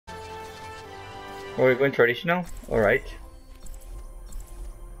Oh, we're going traditional? Alright.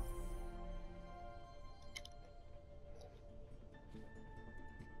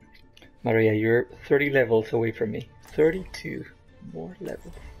 Maria, you're 30 levels away from me. 32 more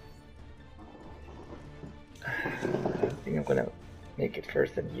levels. I think I'm gonna make it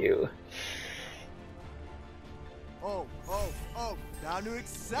first than you. Oh, down to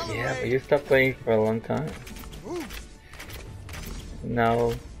accelerate. Yeah, but you stopped playing for a long time. Ooh.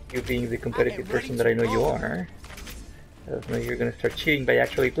 Now, you being the competitive person that I know you are, I don't know you're gonna start cheating by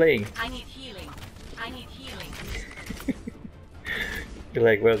actually playing. I need healing. I need healing. You're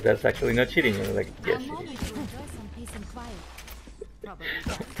like, well, that's actually not cheating. You're like, yes. I'm only to enjoy some peace and quiet. Probably.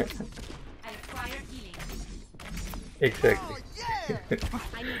 I require healing. Exactly. Oh, yeah.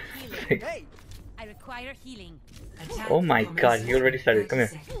 I need healing. Hey, I require healing. Oh my god, he already started. Come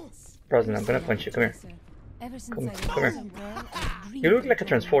here. Brosnan, I'm gonna punch you. Come here. Ever since Come, I come was here. a girl, I You look like a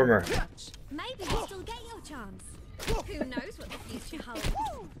transformer. Maybe you'll still get your chance. Who knows what the future holds?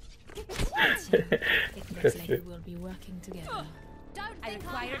 it looks like we will be working together. Don't I think I'm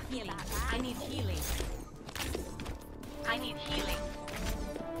require happy healing. about that. I need healing. I need healing.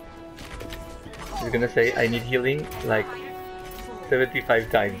 You're gonna say, I need healing, like 75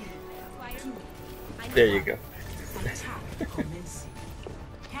 times. There you go.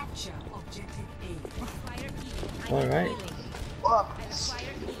 Alright.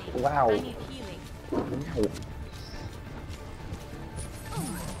 Wow.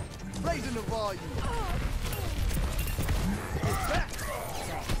 raising the volume. Back.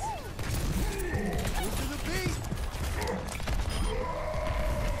 Move to the beat.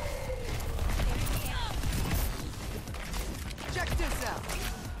 Check this out.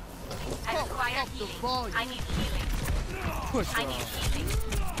 I require Up the healing. volume. I need healing. Push I need off. healing.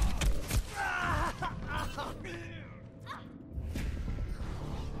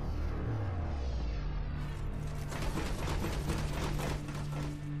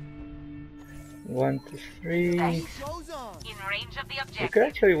 One, two, three. Goes on. In range of the We objective. could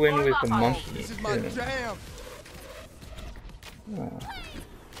actually win with the Form up. monkey. This is my too. jam. Oh.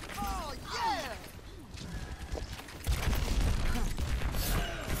 Oh yeah.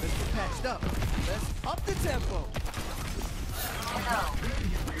 Let's get patched up. Let's up the tempo. Hello.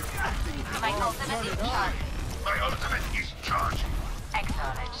 My ultimate is charged. My ultimate is charging.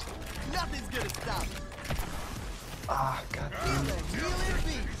 Acknowledged. Nothing's gonna stop it. Ah, god damn it. Heal and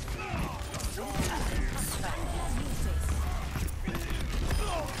beat.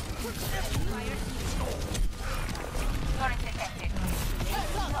 Current detected.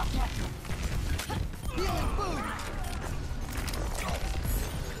 Healing food.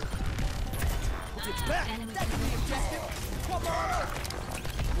 Get back. That's the objective. Come on up.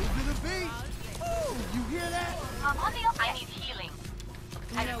 Move to the beat. Ooh, you hear that? I need healing.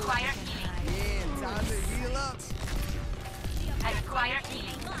 I require healing. Yeah, time to heal up. I require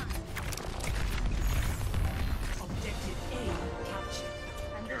healing.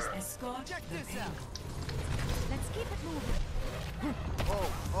 Check this out. Let's keep it moving.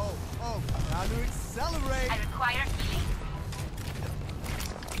 Oh. Time to accelerate. I require healing.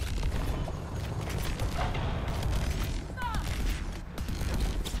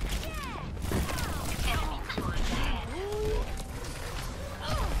 Enemy towards ahead.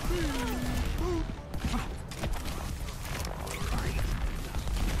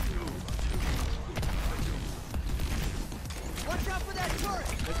 Watch out for that turret.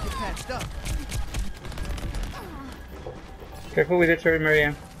 Let's get patched up. Careful with it, sorry,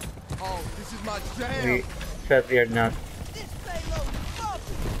 Maria. Oh, this is my jam. We sadly are not. This payload is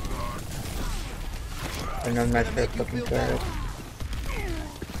bumping. We're not matched for a fucking turret.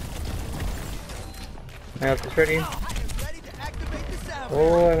 My ult is ready. I am ready to activate the sound.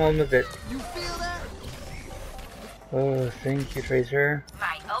 Oh, I'm almost dead. You feel that? Oh, thank you, Tracer.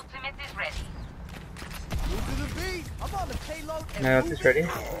 My ultimate is ready. Move to the beat. I'm on the payload and My ult is moving. ready.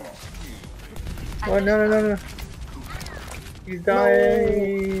 Oh, no. He's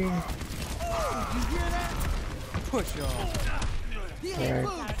dying. You hear that? Push off. Healing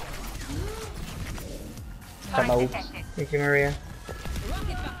Alright. food. Come out. Detected. Thank you, Maria.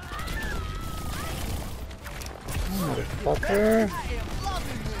 Motherfucker. I am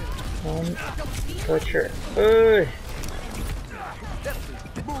loving this. Touch her. Ugh.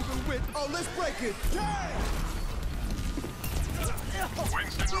 Moving with. Oh, let's break it.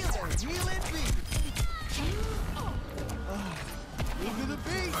 Healing beat. Move to the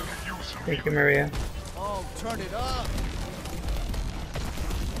beat. Thank you, Maria. Oh, turn it up.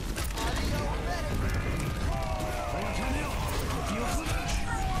 Audio ready.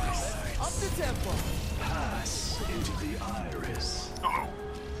 Up the tempo. Pass into the iris. Oh,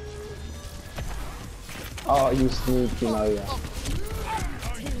 Oh, you sneaky Maria.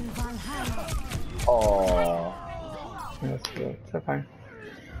 Oh. That's good. That's fine.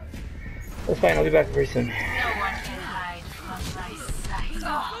 That's fine. I'll be back very soon. No one can hide from my sight.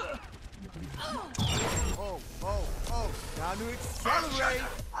 Oh. Time to accelerate.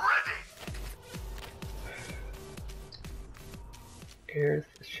 Ready. Earth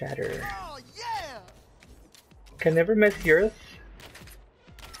shatter. Oh, yeah. Can never mess Earth.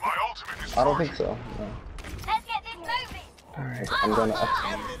 My ultimate is I don't charging. think so. No. Let's get this moving. Alright. I'm gonna Get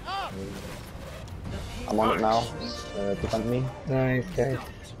it up. I'm on it now. Defend me. Nice, guys.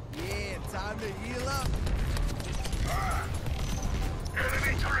 Yeah, time to heal up.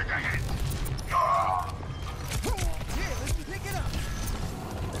 Enemy turret ahead. Yeah, let's pick it up.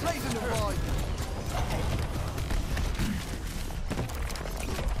 Raising the volume.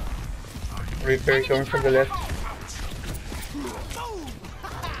 Reaper going from the left.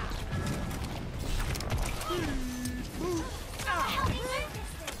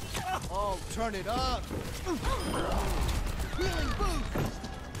 Oh, turn it up. Healing boost.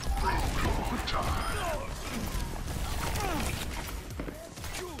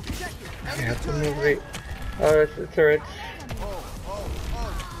 Check it. I have to move it. Oh, it's a turret. Oh.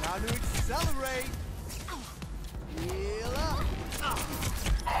 Now to accelerate. Heal up.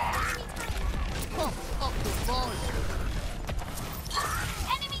 Pump up the volume.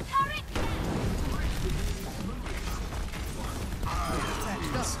 Enemy turret.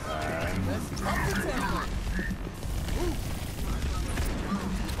 Let's up the tempo.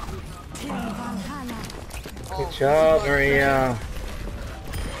 Good job, Maria.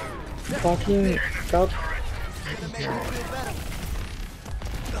 Fucking stop. Gonna make you feel better.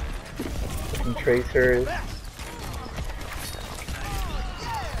 Fucking tracers.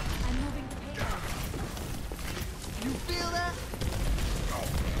 You feel that?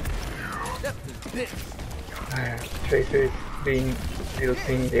 That's the bitch. Tracers being little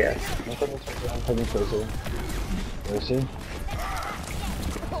pain in the ass. I'm taking closer. Where is she?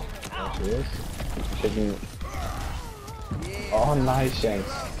 There she is. Taking. Oh, nice chance.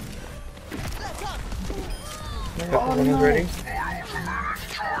 My health is almost ready.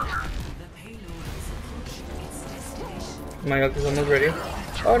 My health is almost ready.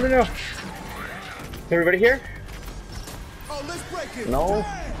 Oh no! Everybody here? Oh, let's break it. No.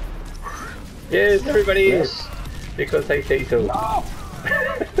 Yes, everybody is. Yes. Because I say so. No.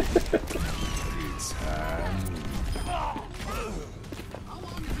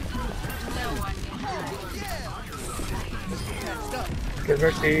 Good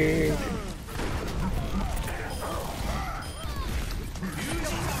mercy.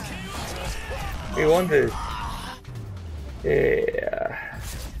 We won this. Yeah.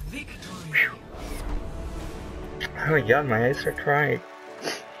 Whew. Oh my god, my eyes are crying.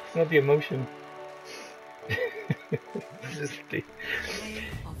 It's not the emotion. It's just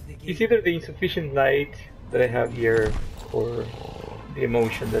it's either the insufficient light that I have here or the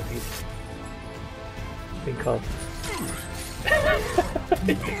emotion that is being caused.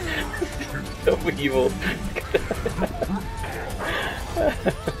 So evil.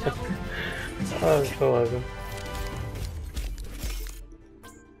 Oh, so awesome.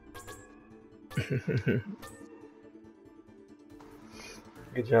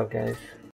 Good job, guys.